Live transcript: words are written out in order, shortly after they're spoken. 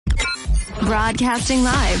Broadcasting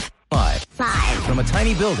live From a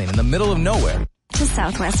tiny building in the middle of nowhere to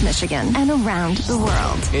Southwest Michigan and around the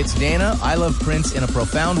world. It's Dana, I Love Prince in a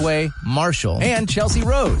Profound Way, Marshall, and Chelsea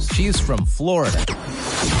Rose. She's from Florida.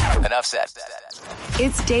 Enough said.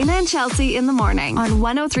 It's Dana and Chelsea in the morning on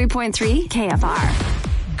 103.3 KFR.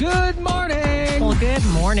 Good morning. Well, good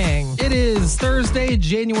morning. It is Thursday,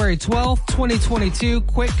 January 12th, 2022.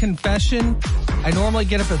 Quick confession. I normally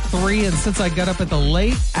get up at 3, and since I got up at the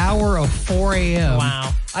late hour of 4 a.m.,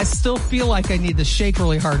 Wow. I still feel like I need to shake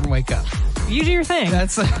really hard and wake up. You do your thing.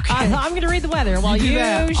 That's okay. I'm going to read the weather while you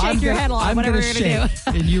shake your head along, whatever you're going to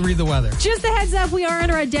do. And you read the weather. Just a heads up, we are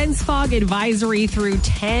under a dense fog advisory through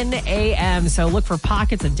 10 a.m. So look for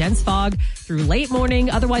pockets of dense fog through late morning.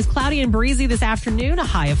 Otherwise, cloudy and breezy this afternoon, a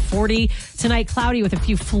high of 40. Tonight, cloudy with a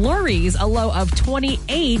few flurries, a low of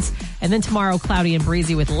 28. And then tomorrow, cloudy and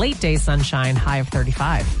breezy with late day sunshine, high of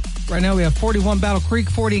 35. Right now, we have 41 Battle Creek,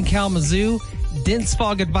 40 in Kalamazoo. Dense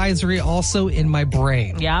fog advisory also in my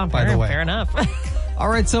brain. Yeah, by the way. Fair enough. All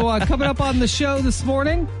right, so coming up on the show this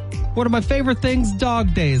morning, one of my favorite things,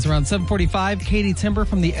 dog days. Around 7:45, Katie Timber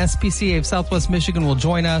from the SPCA of Southwest Michigan will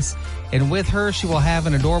join us. And with her, she will have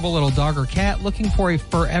an adorable little dog or cat looking for a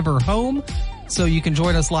forever home. So you can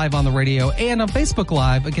join us live on the radio and on Facebook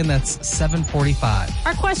Live. Again, that's 7:45.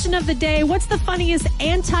 Our question of the day, what's the funniest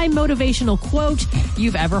anti-motivational quote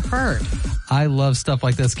you've ever heard? I love stuff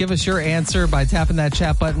like this. Give us your answer by tapping that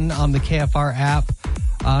chat button on the KFR app.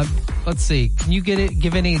 Let's see. Can you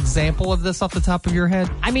give any example of this off the top of your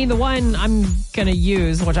head? I mean, the one I'm going to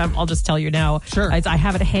use, which I'll just tell you now. Sure. I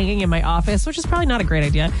have it hanging in my office, which is probably not a great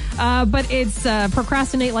idea. But it's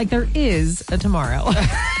procrastinate like there is a tomorrow.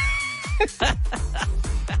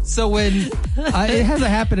 So when it hasn't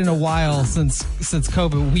happened in a while since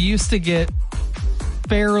COVID, we used to get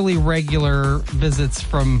fairly regular visits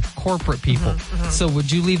from corporate people. So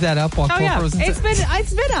would you leave that up while corporate was in it's been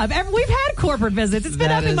up. We've had corporate visits. It's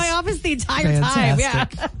been up in my office the entire time. Yeah.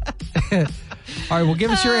 All right, well,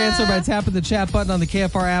 give us your answer by tapping the chat button on the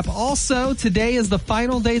KFR app. Also, today is the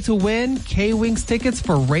final day to win K-Wings tickets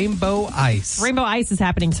for Rainbow Ice. Rainbow Ice is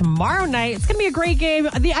happening tomorrow night. It's going to be a great game.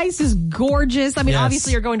 The ice is gorgeous. I mean,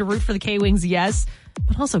 obviously you're going to root for the K-Wings, yes.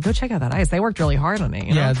 But also, go check out that ice. They worked really hard on it.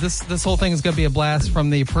 You know? Yeah, this whole thing is going to be a blast, from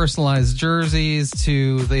the personalized jerseys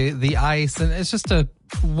to the ice. And it's just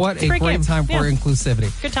what a great time for inclusivity.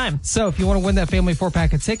 Good time. So if you want to win that family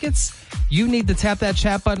 4-pack of tickets, you need to tap that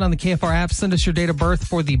chat button on the KFR app. Send us your date of birth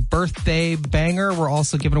for the birthday banger. We're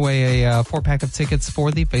also giving away a 4-pack of tickets for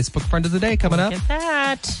the Facebook Friend of the Day coming up. Look at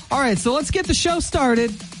that. All right, so let's get the show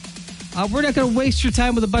started. We're not going to waste your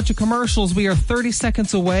time with a bunch of commercials. We are 30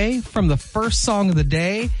 seconds away from the first song of the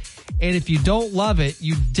day. And if you don't love it,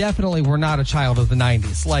 you definitely were not a child of the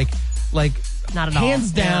 90s. Like not at all.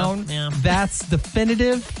 Hands down, that's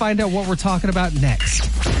definitive. Find out what we're talking about next.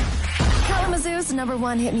 Kalamazoo's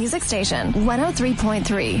 #1 hit music station,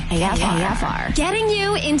 103.3 KFR. Getting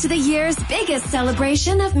you into the year's biggest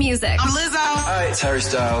celebration of music. I'm Lizzo. Hi, it's Harry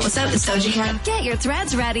Styles. What's up, it's Doja Cat. Get your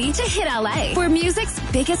threads ready to hit LA for music's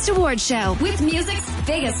biggest award show with music's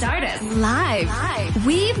biggest artists live.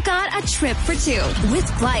 We've got a trip for two with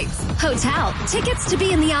flights, hotel, tickets to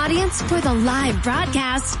be in the audience for the live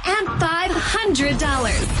broadcast, and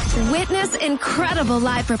 $500. Witness incredible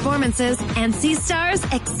live performances and see stars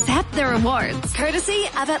accept their awards, courtesy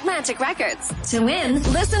of Atlantic Records. To win,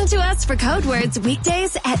 listen to us for code words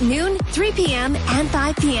weekdays at noon, 3 p.m., and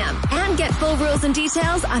 5 p.m. And get full rules and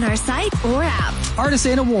details on our site or app. Artists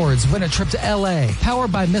and Awards win a trip to L.A.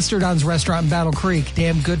 Powered by Mr. Don's Restaurant in Battle Creek.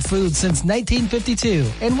 Damn good food since 1952.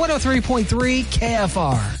 And 103.3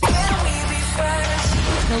 KFR.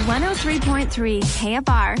 The 103.3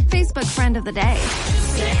 KFR Facebook Friend of the Day.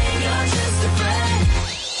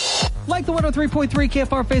 Like the 103.3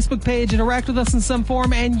 KFR Facebook page, interact with us in some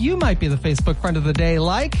form, and you might be the Facebook Friend of the Day,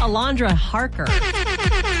 like Alondra Harker.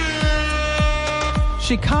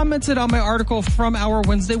 She commented on my article from our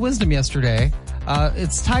Wednesday Wisdom yesterday.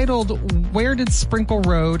 It's titled, "Where Did Sprinkle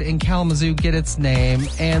Road in Kalamazoo Get Its Name?"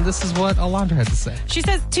 And this is what Alondra had to say. She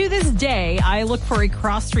says, to this day, I look for a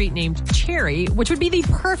cross street named Cherry, which would be the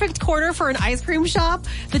perfect corner for an ice cream shop.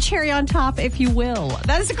 The cherry on top, if you will.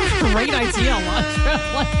 That is a great idea,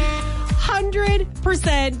 Alondra. 100%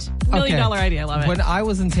 $1 million idea. I love it. When I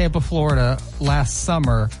was in Tampa, Florida last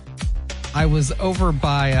summer, I was over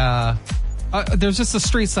by... there's just a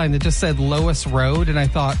street sign that just said Lois Road, and I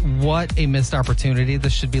thought, what a missed opportunity.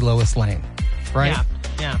 This should be Lois Lane, right?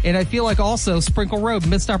 Yeah. And I feel like also Sprinkle Road,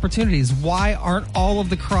 missed opportunities. Why aren't all of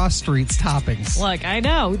the cross streets toppings? Look, I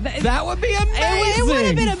know. That would be amazing. It would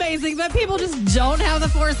have been amazing, but people just don't have the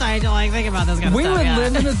foresight to think about this kind of We stuff. would Yeah.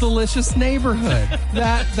 live in a delicious neighborhood.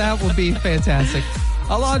 That would be fantastic.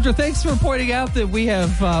 Alondra, thanks for pointing out that we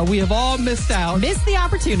have all missed out. Missed the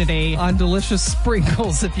opportunity. On delicious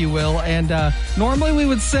sprinkles, if you will. And normally we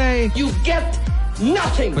would say, You get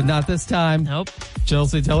nothing. but not this time. Nope.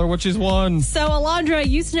 Chelsea, tell her what she's won. So, Alondra,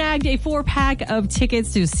 you snagged a 4-pack of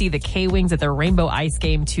tickets to see the K-Wings at their Rainbow Ice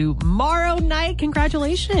game tomorrow night.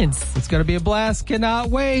 Congratulations. It's going to be a blast. Cannot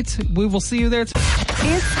wait. We will see you there.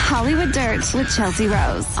 It's Hollywood Dirt with Chelsea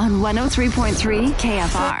Rose on 103.3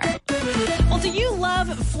 KFR. Well, do you love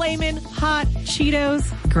Flamin' Hot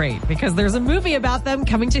Cheetos? Great, because there's a movie about them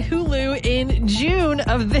coming to Hulu in June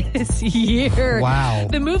of this year. Wow.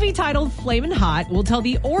 The movie titled Flamin' Hot will tell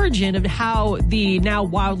the origin of how the now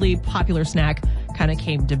wildly popular snack kind of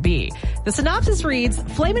came to be. The synopsis reads,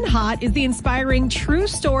 Flamin' Hot is the inspiring true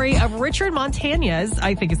story of Richard Montañez,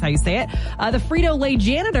 I think is how you say it, the Frito-Lay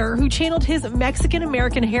janitor who channeled his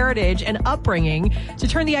Mexican-American heritage and upbringing to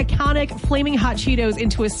turn the iconic Flaming Hot Cheetos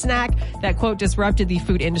into a snack that, quote, disrupted the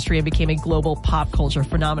food industry and became a global pop culture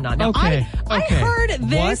phenomenon. Now, Okay. I heard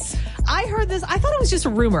this. What? I heard this. I thought it was just a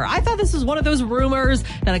rumor. I thought this was one of those rumors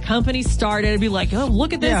that a company started and be like, oh,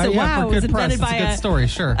 look at this. Yeah, and yeah, wow, for it was good press. invented by It's a good story,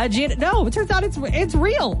 sure. No, it turns out it's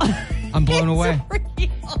real. I'm blown It's away. real.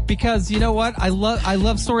 Because you know what? I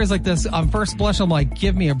love stories like this. On first blush, I'm like,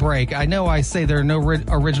 give me a break. I know I say there are no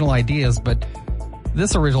original ideas, but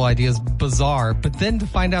this original idea is bizarre. But then to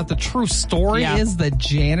find out the true story Yeah. is the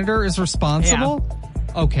janitor is responsible.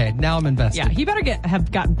 Okay, now I'm invested. Yeah, he better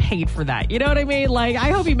have gotten paid for that. You know what I mean? Like, I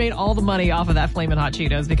hope he made all the money off of that Flamin' Hot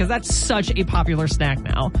Cheetos because that's such a popular snack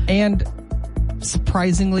now. And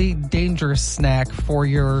surprisingly dangerous snack for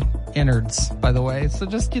your innards, by the way. So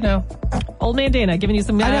just, Old man Dana giving you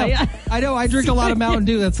some. I know. I drink a lot of Mountain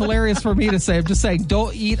Dew. That's hilarious for me to say. I'm just saying,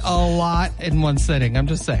 don't eat a lot in one sitting. I'm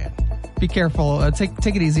just saying. Be careful. Take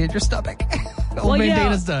it easy at your stomach. Old man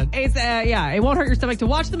Dana's done. It's it won't hurt your stomach to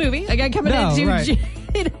watch the movie again coming into right.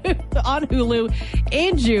 on Hulu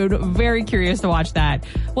in June. Very curious to watch that.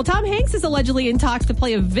 Well, Tom Hanks is allegedly in talks to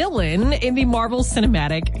play a villain in the Marvel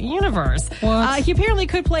Cinematic Universe. What? He apparently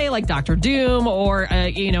could play like Dr. Doom or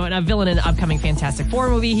a villain in an upcoming Fantastic Four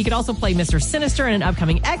movie. He could also play Mr. Sinister in an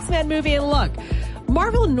upcoming X-Men movie. And look,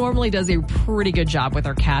 Marvel normally does a pretty good job with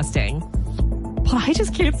their casting. But I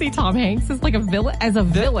just can't see Tom Hanks as like a villain.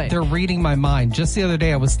 They're reading my mind. Just the other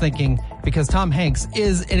day I was thinking, because Tom Hanks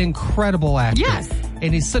is an incredible actor. Yes.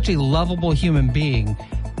 And he's such a lovable human being.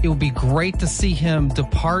 It would be great to see him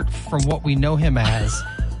depart from what we know him as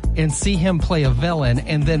and see him play a villain,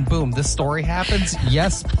 and then boom, this story happens.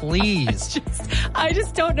 Yes, please. I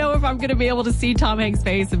just don't know if I'm going to be able to see Tom Hanks'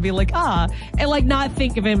 face and be like, and like not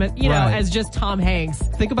think of him, Right. as just Tom Hanks.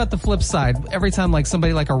 Think about the flip side. Every time like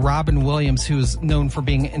somebody like a Robin Williams, who's known for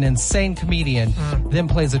being an insane comedian, then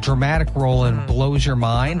plays a dramatic role and blows your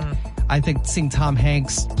mind, I think seeing Tom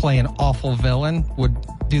Hanks play an awful villain would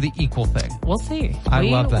do the equal thing. We'll see. I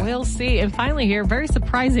love that. We'll see. And finally here, very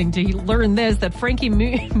surprising to learn this, that Frankie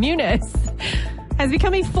Muniz has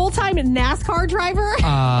become a full-time NASCAR driver.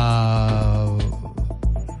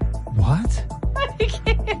 What?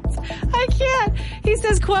 I can't. He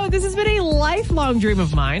says, quote, this has been a lifelong dream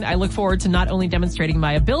of mine. I look forward to not only demonstrating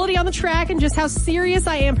my ability on the track and just how serious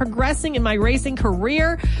I am progressing in my racing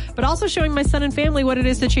career, but also showing my son and family what it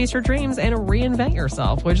is to chase your dreams and reinvent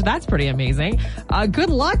yourself, which that's pretty amazing. Good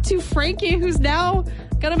luck to Frankie, who's now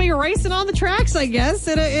going to be racing on the tracks, I guess,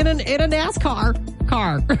 in a NASCAR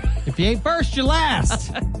car. If you ain't first, you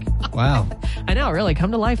last. Wow. I know, really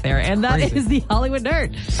come to life there. And that Crazy. is the Hollywood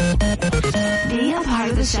Dirt. Be a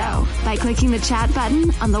part of the show by clicking the chat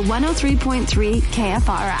button on the 103.3 KFR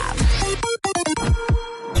app.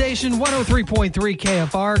 Station 103.3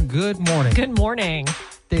 KFR. Good morning. Good morning.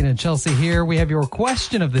 Dana and Chelsea here. We have your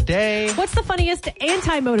question of the day. What's the funniest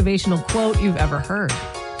anti-motivational quote you've ever heard?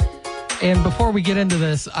 And before we get into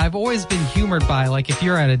this, I've always been humored by, like, if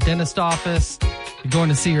you're at a dentist office, you're going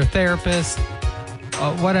to see your therapist,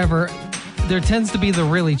 whatever, there tends to be the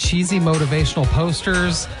really cheesy motivational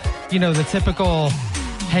posters. You know, the typical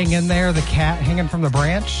hang in there, the cat hanging from the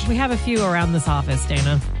branch. We have a few around this office,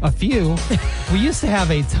 Dana. A few. We used to have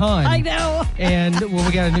a ton. I know. And when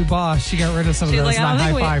we got a new boss, she got rid of some of She's those like, and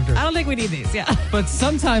I high-fived her. I don't think we need these. Yeah. But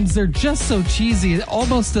sometimes they're just so cheesy, it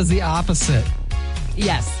almost does the opposite.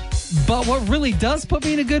 Yes. But what really does put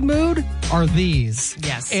me in a good mood are these.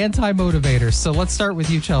 Yes. Anti-motivators. So let's start with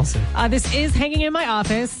you, Chelsea. This is hanging in my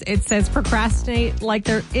office. It says procrastinate like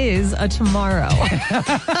there is a tomorrow.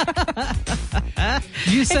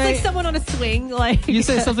 You You It's say like someone on a swing. Like you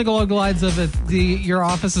say something along the lines of it. Your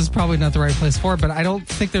office is probably not the right place for it, but I don't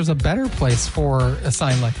think there's a better place for a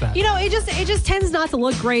sign like that. You know, it just tends not to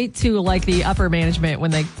look great to like the upper management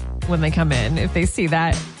when they come in if they see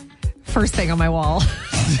that first thing on my wall.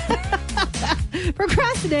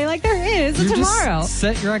 Procrastinate like there is tomorrow. Just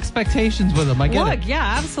set your expectations with them. I get it.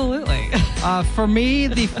 Yeah, absolutely. For me,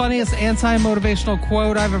 the funniest anti-motivational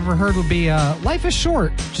quote I've ever heard would be, life is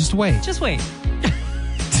short, just wait. Just wait.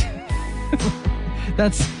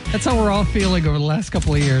 That's how we're all feeling over the last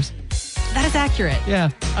couple of years. That is accurate. Yeah.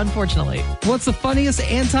 Unfortunately. What's the funniest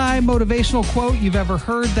anti-motivational quote you've ever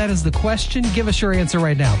heard? That is the question. Give us your answer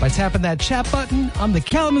right now by tapping that chat button on the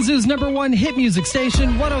Kalamazoo's #1 hit music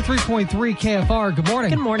station, 103.3 KFR. Good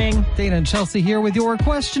morning. Good morning. Dana and Chelsea here with your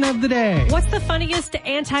question of the day. What's the funniest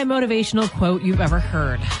anti-motivational quote you've ever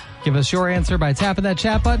heard? Give us your answer by tapping that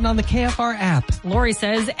chat button on the KFR app. Lori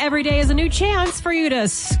says, every day is a new chance for you to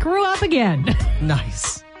screw up again.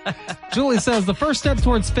 Nice. Julie says the first step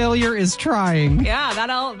towards failure is trying. Yeah,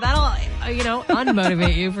 that'll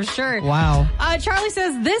unmotivate you for sure. Wow. Charlie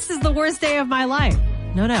says, this is the worst day of my life.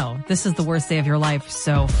 No, this is the worst day of your life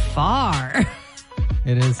so far.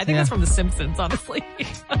 It is. I think that's from The Simpsons, honestly.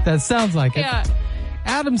 That sounds like it. Yeah.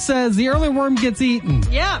 Adam says the early worm gets eaten.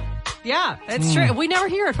 Yeah, it's true. We never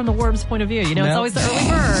hear it from the worm's point of view. You know, It's always the early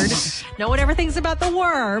bird. No one ever thinks about the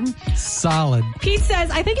worm. Solid. Pete says,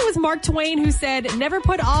 I think it was Mark Twain who said, never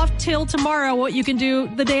put off till tomorrow what you can do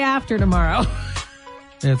the day after tomorrow.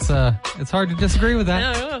 It's hard to disagree with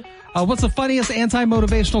that. What's the funniest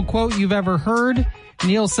anti-motivational quote you've ever heard?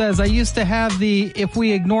 Neil says, I used to have the, if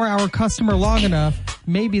we ignore our customer long enough,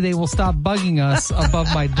 maybe they will stop bugging us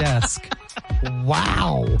above my desk.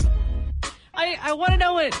 Wow. I want to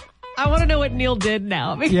know what Neil did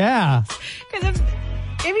now. Yeah. Because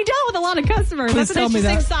if you dealt with a lot of customers, that's an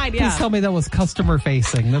interesting side. Yeah. Please tell me that was customer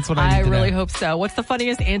facing. That's what I need to know. I really hope so. What's the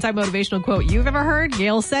funniest anti-motivational quote you've ever heard?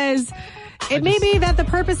 Gail says, it may be that the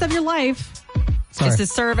purpose of your life is to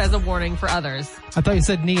serve as a warning for others. I thought you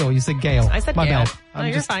said Neil. You said Gail. I said My Gail.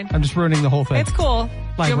 bad. You're fine. I'm just ruining the whole thing. It's cool.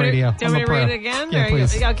 Live radio. Do you want me to read it again? Yeah,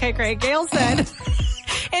 please. Okay, great. Gail said,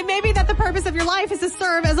 it may be that the purpose of your life is to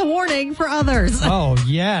serve as a warning for others. Oh,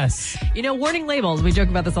 yes. You know, warning labels, we joke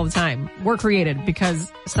about this all the time, were created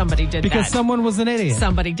because somebody did that. Because someone was an idiot.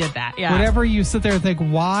 Somebody did that, yeah. Whenever you sit there and think,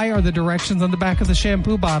 why are the directions on the back of the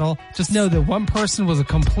shampoo bottle? Just know that one person was a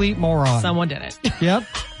complete moron. Someone did it. Yep.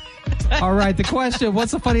 All right, the question,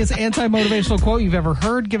 what's the funniest anti-motivational quote you've ever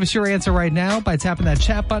heard? Give us your answer right now by tapping that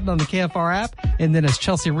chat button on the KFR app. And then as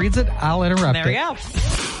Chelsea reads it, I'll interrupt There we go.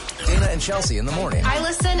 Dana and Chelsea in the morning I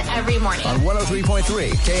listen every morning. on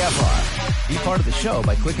 103.3 KFR. Be part of the show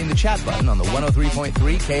by clicking the chat button on the 103.3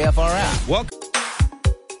 KFR app. Welcome.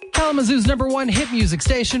 Kalamazoo's #1 hit music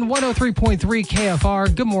station, 103.3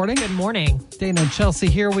 KFR. Good morning. Good morning. Dana and Chelsea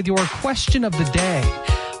here with your question of the day.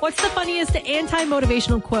 What's the funniest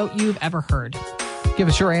anti-motivational quote you've ever heard? Give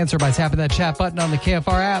us your answer by tapping that chat button on the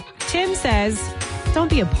KFR app. Tim says, don't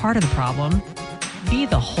be a part of the problem. Be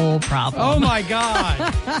the whole problem. Oh, my God.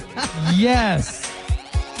 Yes.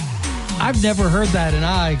 I've never heard that, and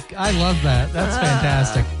I love that. That's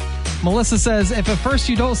fantastic. Melissa says, if at first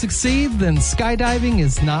you don't succeed, then skydiving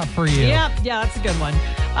is not for you. Yep, yeah, that's a good one.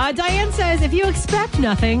 Diane says, if you expect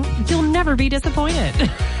nothing, you'll never be disappointed.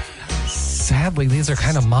 Sadly, these are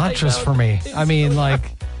kind of mantras for me. I mean, like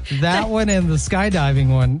that one and the skydiving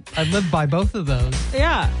one. I live by both of those.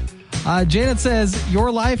 Yeah. Janet says,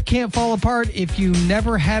 your life can't fall apart if you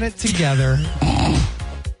never had it together.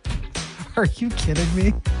 Are you kidding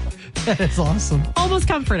me? That is awesome. Almost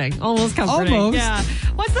comforting. Almost. Yeah.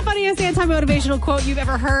 What's the funniest anti-motivational quote you've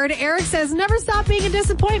ever heard? Eric says, never stop being a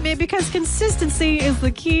disappointment because consistency is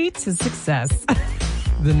the key to success.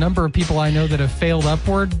 The number of people I know that have failed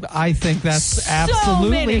upward, I think that's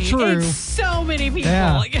absolutely true. It's so many people.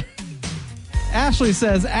 Yeah. Ashley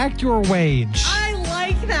says, act your wage. I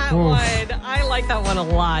like that one. I like that one a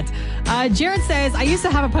lot. Jared says, I used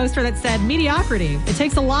to have a poster that said mediocrity. It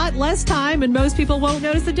takes a lot less time and most people won't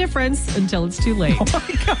notice the difference until it's too late. Oh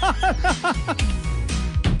my God.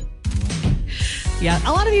 Yeah,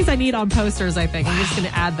 a lot of these I need on posters, I think. I'm just going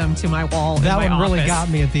to add them to my wall in That my one office. really got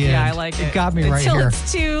me at the end. Yeah, I like it. It got me right here. Until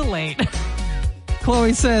it's too late.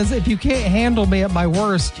 Chloe says, if you can't handle me at my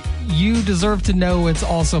worst, you deserve to know it's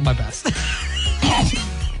also my best.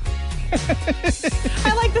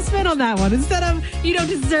 I like the spin on that one. Instead of, you don't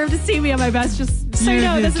deserve to see me at my best, just so you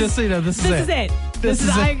know, this is it.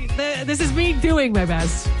 This is me doing my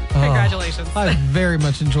best. Congratulations. I very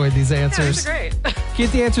much enjoyed these answers. Yeah, these are great.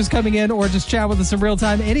 Keep the answers coming in or just chat with us in real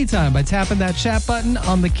time anytime by tapping that chat button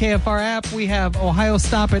on the KFR app. We have Ohio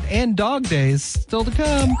Stop It and Dog Days still to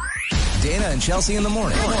come. Dana and Chelsea in the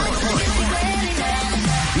morning.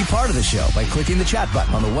 Be part of the show by clicking the chat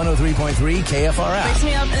button on the 103.3 KFR app. Wakes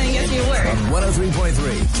me up and then gets me to work. On 103.3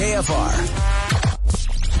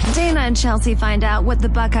 KFR. Dana and Chelsea find out what the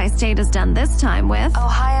Buckeye State has done this time with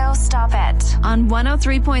Ohio Stop It on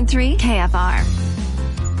 103.3 KFR.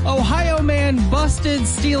 Ohio man busted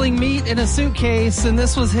stealing meat in a suitcase, and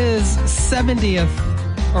this was his 70th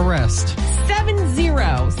arrest. 70.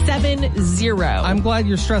 I'm glad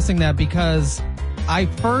you're stressing that because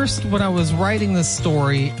when I was writing this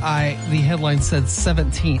story, the headline said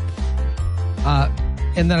 17th.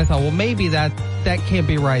 And then I thought, well, maybe that can't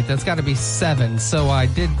be right. That's got to be 7. So I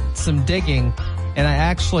did some digging, and I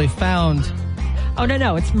actually found... Oh,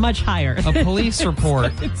 no, it's much higher. A police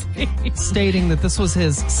report stating that this was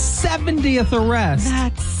his 70th arrest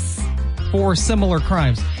for similar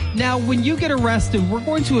crimes. Now, when you get arrested, we're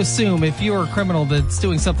going to assume if you're a criminal that's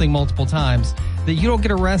doing something multiple times, that you don't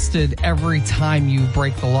get arrested every time you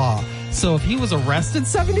break the law. So if he was arrested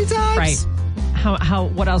 70 times... Right.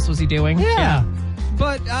 What else was he doing? Yeah.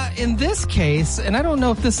 But in this case, and I don't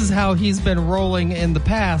know if this is how he's been rolling in the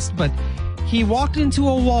past, but he walked into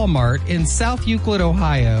a Walmart in South Euclid,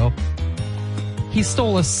 Ohio. He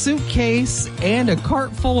stole a suitcase and a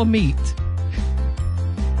cart full of meat.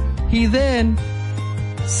 He then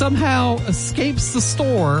somehow escapes the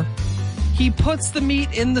store. He puts the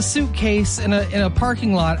meat in the suitcase in a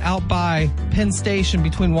parking lot out by Penn Station,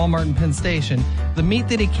 between Walmart and Penn Station. The meat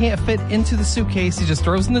that he can't fit into the suitcase, he just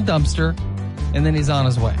throws in the dumpster, and then he's on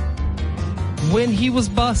his way. When he was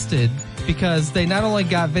busted, because they not only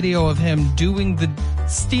got video of him doing the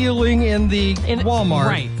stealing in Walmart,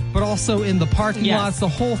 right, but also in the parking lots, the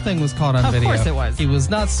whole thing was caught on video. Of course it was. He was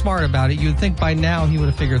not smart about it. You'd think by now he would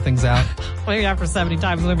have figured things out. Maybe after 70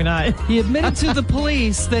 times, maybe not. He admitted to the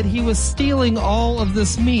police that he was stealing all of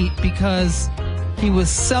this meat because he was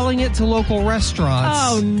selling it to local restaurants.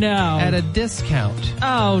 Oh, no. At a discount.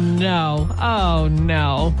 Oh, no. Oh,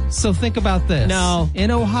 no. So think about this. No.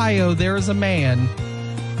 In Ohio, there is a man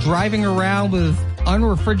driving around with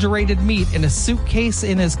unrefrigerated meat in a suitcase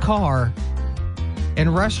in his car.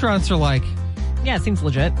 And restaurants are like, yeah, it seems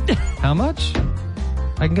legit. How much?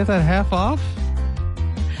 I can get that half off?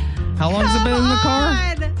 How long has it been in the car?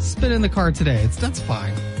 It's been in the car today. That's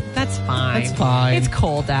fine. That's fine. That's fine. It's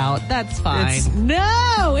cold out. That's fine.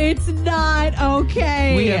 No, it's not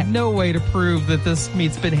okay. We have no way to prove that this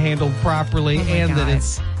meat's been handled properly and that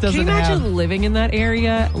it's doesn't have... Can you imagine living in that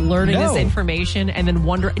area, learning this information, and then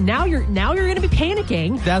wonder? Now you're going to be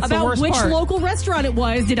panicking about which local restaurant it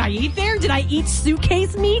was. Did I eat there? Did I eat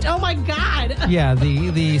suitcase meat? Oh my God! Yeah,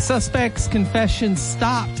 the suspect's confession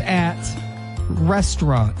stopped at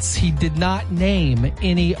restaurants. He did not name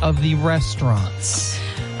any of the restaurants.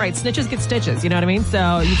 Right, snitches get stitches. You know what I mean?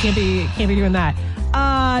 So you can't be doing that.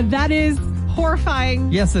 That is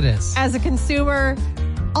horrifying. Yes, it is. As a consumer.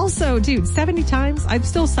 Also, dude, 70 times? I'm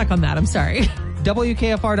still stuck on that. I'm sorry.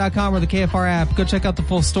 WKFR.com or the KFR app. Go check out the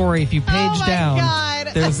full story. If you page down,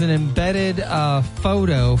 there's an embedded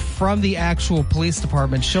photo from the actual police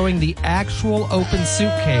department showing the actual open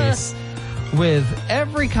suitcase with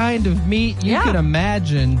every kind of meat you can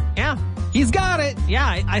imagine. Yeah. He's got it.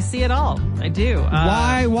 Yeah, I see it all. I do.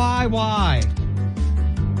 Why?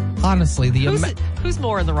 Honestly, who's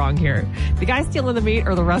more in the wrong here? The guy stealing the meat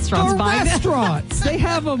or the restaurants buying it? The restaurants. They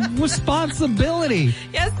have a responsibility.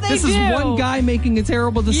 Yes, they do. This is one guy making a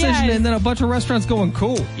terrible decision and then a bunch of restaurants going,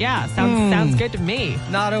 cool. Yeah, sounds good to me.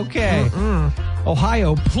 Not okay.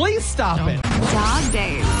 Ohio, please stop it. Dog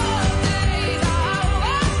Days.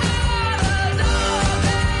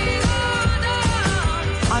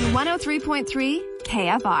 On 103.3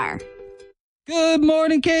 KFR. Good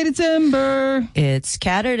morning, Katie Timber. It's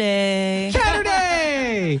Catterday.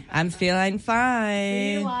 Catterday! I'm feeling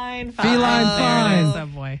fine. Feline fine.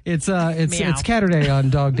 Subway. It's Catterday on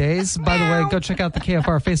Dog Days. By the way, go check out the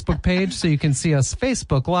KFR Facebook page so you can see us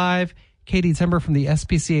Facebook Live. Katie Timber from the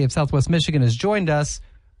SPCA of Southwest Michigan has joined us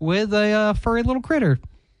with a furry little critter.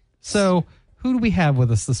 So, who do we have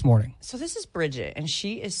with us this morning? So this is Bridget, and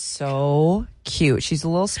she is so cute. She's a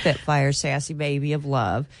little Spitfire, sassy baby of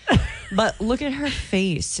love. But look at her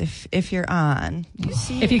face if you're on. You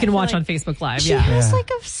see if you can watch on Facebook Live, she has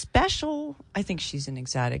like a special... I think she's an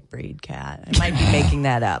exotic breed cat. I might be making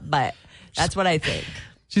that up, but that's what I think.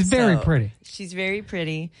 She's very pretty. She's very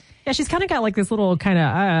pretty. Yeah, she's kind of got like this little kind of,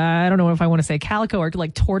 I don't know if I want to say calico or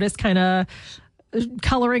like tortoise kind of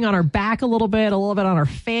coloring on her back a little bit on her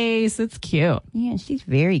face. It's cute. Yeah, she's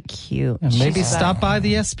very cute. And maybe stop by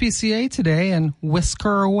the SPCA today and whisk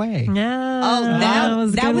her away. Yeah. Oh,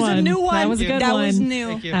 that was a new one. That was a good that one. was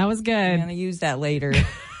new. That was good. I'm gonna use that later.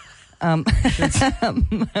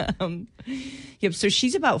 Yep. So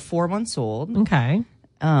she's about 4 months old. Okay.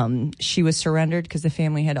 She was surrendered because the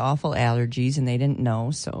family had awful allergies and they didn't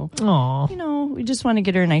know. So, Aw. we just want to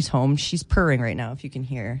get her a nice home. She's purring right now. If you can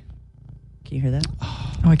hear. Can you hear that?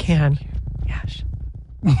 Oh, I can. Gosh.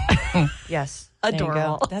 Yes. There you go.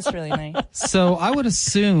 Adorable. That's really nice. So I would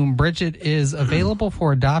assume Bridget is available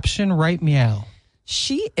for adoption, right, Meow?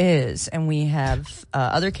 She is, and we have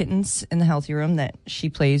other kittens in the healthy room that she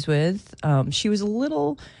plays with. She was a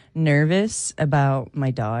little nervous about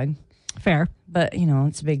my dog, Fair. but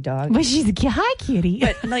it's a big dog. But she's a hi, kitty.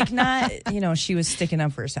 But like not, she was sticking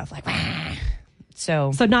up for herself, like. Wah.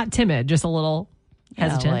 So not timid, just a little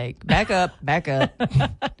hesitant. like back up.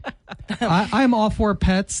 I'm all for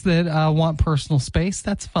pets that want personal space.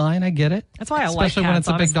 That's fine. I get it. That's why I like Especially when cats,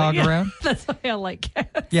 it's a big dog honestly. around. That's why I like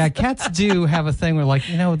cats. Yeah, cats do have a thing where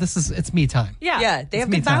it's me time. Yeah, they have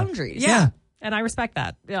me good time. boundaries. Yeah. And I respect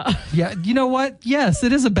that. Yeah. Yeah, you know what? Yes,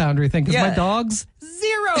 it is a boundary thing because Yeah. my dog's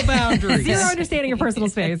zero boundaries. Zero understanding of personal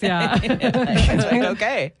space. Yeah. It's like,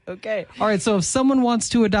 okay. All right, so if someone wants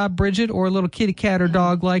to adopt Bridget or a little kitty cat or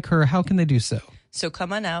dog like her, how can they do so? So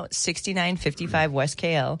come on out, 6955 West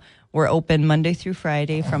KL. We're open Monday through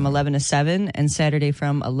Friday from 11 to 7 and Saturday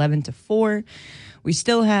from 11 to 4. We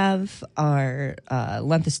still have our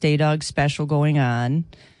length of stay dog special going on.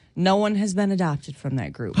 No one has been adopted from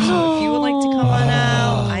that group. So if you would like to come on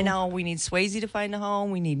out, I know we need Swayze to find a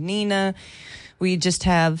home. We need Nina. We just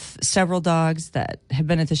have several dogs that have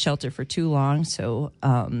been at the shelter for too long. So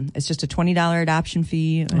it's just a $20 adoption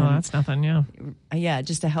fee. Oh, that's nothing. Yeah. Yeah,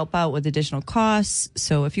 just to help out with additional costs.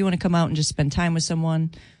 So if you want to come out and just spend time with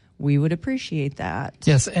someone, we would appreciate that.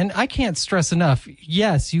 Yes, and I can't stress enough.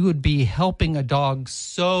 Yes, you would be helping a dog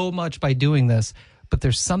so much by doing this, but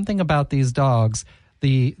there's something about these dogs,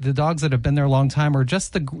 the dogs that have been there a long time, or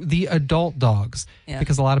just the adult dogs,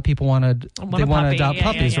 because a lot of people want to adopt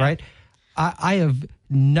puppies, right? I have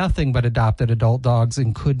nothing but adopted adult dogs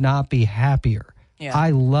and could not be happier. Yeah.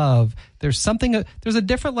 I love. There's a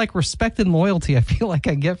different respect and loyalty I feel like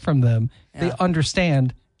I get from them. Yeah. They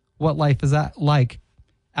understand what life is like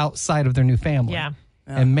outside of their new family. Yeah.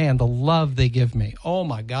 And man, the love they give me. Oh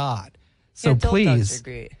my God. So please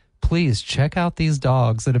check out these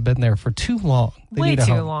dogs that have been there for too long. They Way need a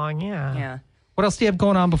too home. long. Yeah. Yeah. What else do you have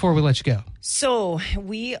going on before we let you go? So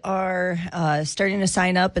we are starting to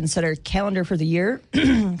sign up and set our calendar for the year.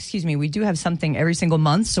 Excuse me. We do have something every single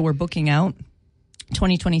month, so we're booking out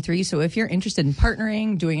 2023. So if you're interested in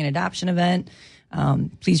partnering, doing an adoption event,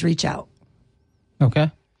 please reach out. Okay.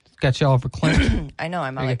 Got you all for Clint. I know.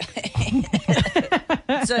 I'm all like,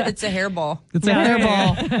 it's a hairball. It's a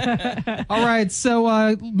hairball. All right.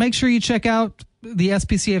 So make sure you check out the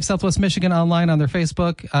SPCA of Southwest Michigan online on their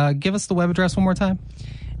Facebook. Give us the web address one more time.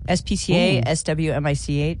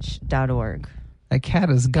 SPCA.swmich.org. That cat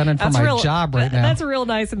is gunning for my job right now. That's real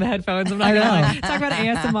nice in the headphones. I'm not going to lie. Talk about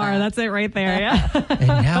ASMR. That's it right there. Yeah. And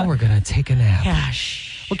now we're going to take a nap.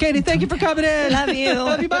 Gosh. Well, Katie, thank you for coming in. Love you.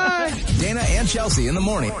 Love you. Bye. Dana and Chelsea in the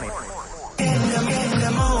morning.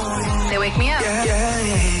 They wake me up.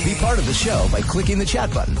 Be part of the show by clicking the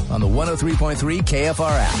chat button on the 103.3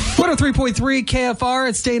 KFR app. 103.3 KFR.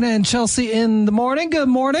 It's Dana and Chelsea in the morning. Good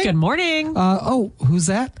morning. Good morning. Who's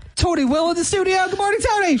that? Tony Will in the studio. Good morning,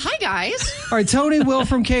 Tony. Hi, guys. All right, Tony Will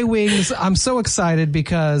from K-Wings. I'm so excited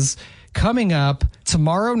because coming up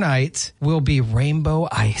tomorrow night will be Rainbow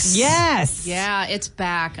Ice. Yes. Yeah, it's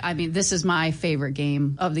back. I mean, this is my favorite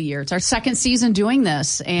game of the year. It's our second season doing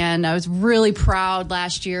this, and I was really proud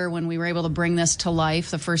last year when we were able to bring this to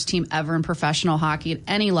life, the first team ever in professional hockey at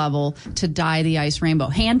any level to dye the ice rainbow,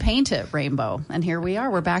 hand paint it rainbow. And here we are.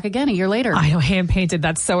 We're back again a year later. I know, hand painted.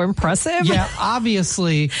 That's so impressive. Yeah,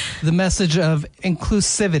 obviously the message of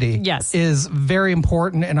inclusivity is very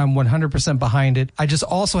important, and I'm 100% behind it. I just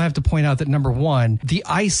also have to point out that number one, the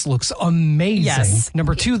ice looks amazing. Yes.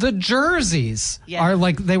 Number two, the jerseys are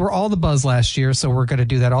they were all the buzz last year, so we're going to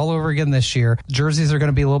do that all over again this year. Jerseys are going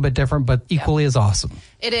to be a little bit different, but equally as awesome.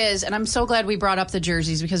 It is, and I'm so glad we brought up the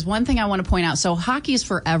jerseys because one thing I want to point out, so hockey is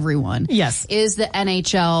for everyone. Yes. Is the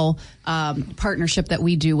NHL partnership that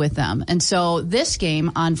we do with them. And so this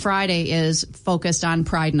game on Friday is focused on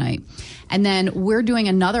Pride Night. And then we're doing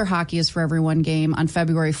another Hockey is for Everyone game on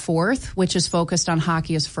February 4th, which is focused on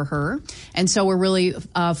Hockey is for Her. And so we're really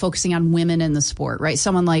focusing on women in the sport, right?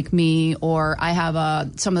 Someone like me, or I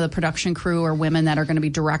have some of the production crew or women that are going to be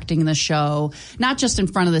directing the show, not just in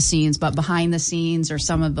front of the scenes, but behind the scenes, or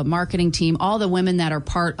some of the marketing team, all the women that are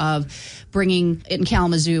part of bringing in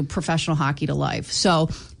Kalamazoo professional hockey to life. So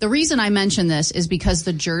the reason I mention this is because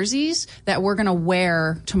the jerseys that we're going to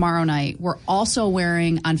wear tomorrow night, we're also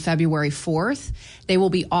wearing on February 4th. They will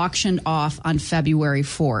be auctioned off on February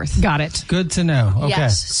 4th. Got it. Good to know. Okay.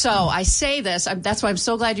 Yes. So I say this. That's why I'm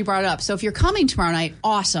so glad you brought it up. So if you're coming tomorrow night,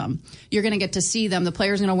 awesome. You're going to get to see them. The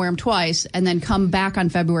player's going to wear them twice and then come back on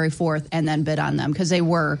February 4th and then bid on them because they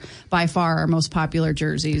were by far our most popular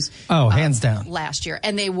jerseys. Oh, hands down. Last year.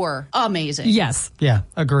 And they were amazing. Yes. Yeah,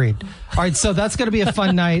 agreed. All right, so that's going to be a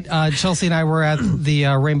fun night. Chelsea and I were at the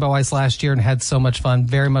Rainbow Ice last year and had so much fun.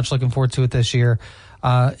 Very much looking forward to it this year.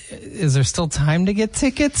 Is there still time to get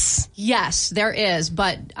tickets? Yes, there is,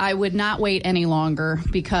 but I would not wait any longer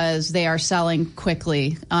because they are selling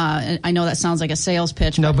quickly. I know that sounds like a sales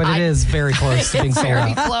pitch. No, but it is very close to being sold very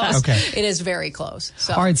out. close. Okay. It is very close.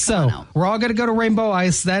 So, all right, so we're all going to go to Rainbow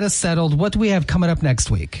Ice. That is settled. What do we have coming up next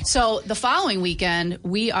week? So the following weekend,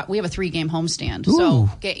 we have a 3-game homestand. Ooh. So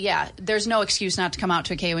there's no excuse not to come out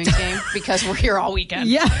to a K-Wings game because we're here all weekend.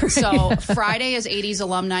 Yeah. So Friday is 80s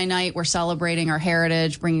Alumni Night. We're celebrating our heritage,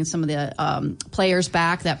 bringing some of the players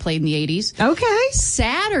back that played in the 80s. Okay.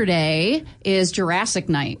 Saturday is Jurassic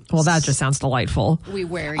Night. Well, that just sounds delightful.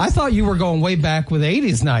 I thought you were going way back with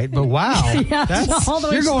 80s night, but wow. Yeah, all the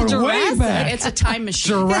way you're to going way Jurassic. back. It's a time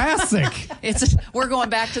machine. Jurassic. We're going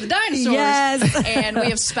back to the dinosaurs. Yes. And we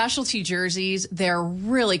have specialty jerseys. They're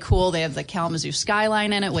really cool. They have the Kalamazoo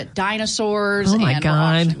skyline in it with dinosaurs. Oh, my and God.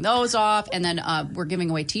 we're auctioning those off. And then we're giving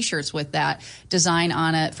away T-shirts with that design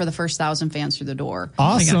on it for the first 1,000 fans through the door.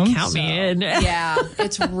 Awesome. Count me in. Yeah,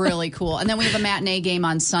 it's really cool. And then we have a matinee game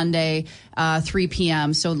on Sunday, 3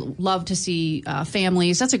 p.m. So love to see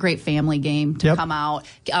families. That's a great family game to come out.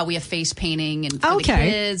 We have face painting and for the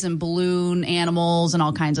kids and balloon animals and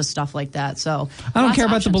all kinds of stuff like that. So I don't care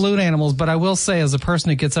about the balloon animals, but I will say as a person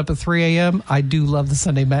who gets up at 3 a.m., I do love the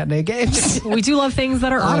Sunday matinee games. We do love things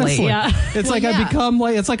that are Honestly, early. Yeah. It's like I become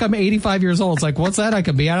like, it's like I'm 85 years old. It's like, what's that? I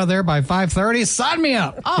could be out of there by 5:30. Sign me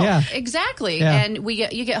up. Oh, yeah. exactly. Yeah. And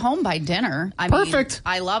you get home by dinner. Perfect.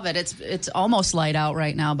 I love it. It's almost light out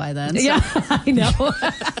right now by then. So. Yeah, I know.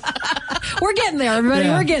 We're getting there, everybody.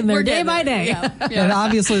 Yeah. We're getting there We're day getting by there. day. Yeah. And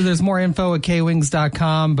obviously there's more info at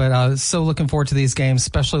kwings.com, but so looking forward to these games,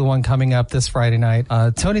 especially the one coming up this Friday night.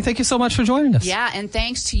 Tony, thank you so much for joining us. Yeah, and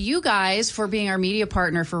thanks to you guys for being our media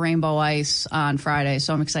partner for Rainbow Ice on Friday.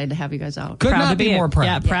 So I'm excited to have you guys out. Could Proud not to be more proud.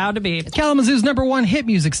 Yeah, proud to be. Kalamazoo's #1 hit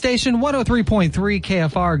music station, 103.3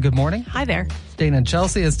 KFR. Good morning. Hi there. Dana and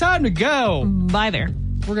Chelsea, it's time to go. Bye there.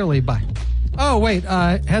 We're going to leave. Bye. Oh, wait.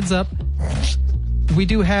 Heads up. We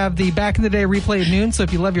do have the Back in the Day replay at noon, so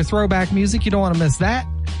if you love your throwback music, you don't want to miss that.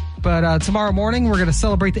 But tomorrow morning, we're going to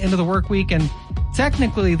celebrate the end of the work week and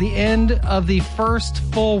technically the end of the first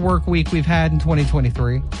full work week we've had in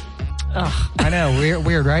 2023. Ugh, I know.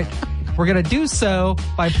 Weird, right? We're going to do so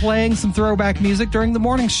by playing some throwback music during the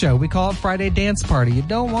morning show. We call it Friday Dance Party. You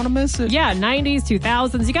don't want to miss it. Yeah, 90s,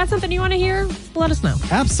 2000s. You got something you want to hear? Let us know.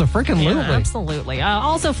 Absolutely. Yeah, absolutely.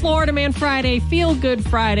 Also, Florida Man Friday, Feel Good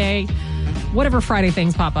Friday. Whatever Friday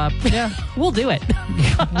things pop up. Yeah. We'll do it.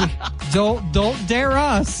 Don't dare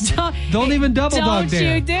us. Don't even double dog dare.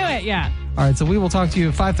 Don't you do it. Yeah. All right, so we will talk to you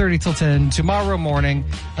at 5:30 till 10 tomorrow morning.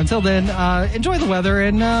 Until then, enjoy the weather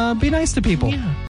and be nice to people. Yeah.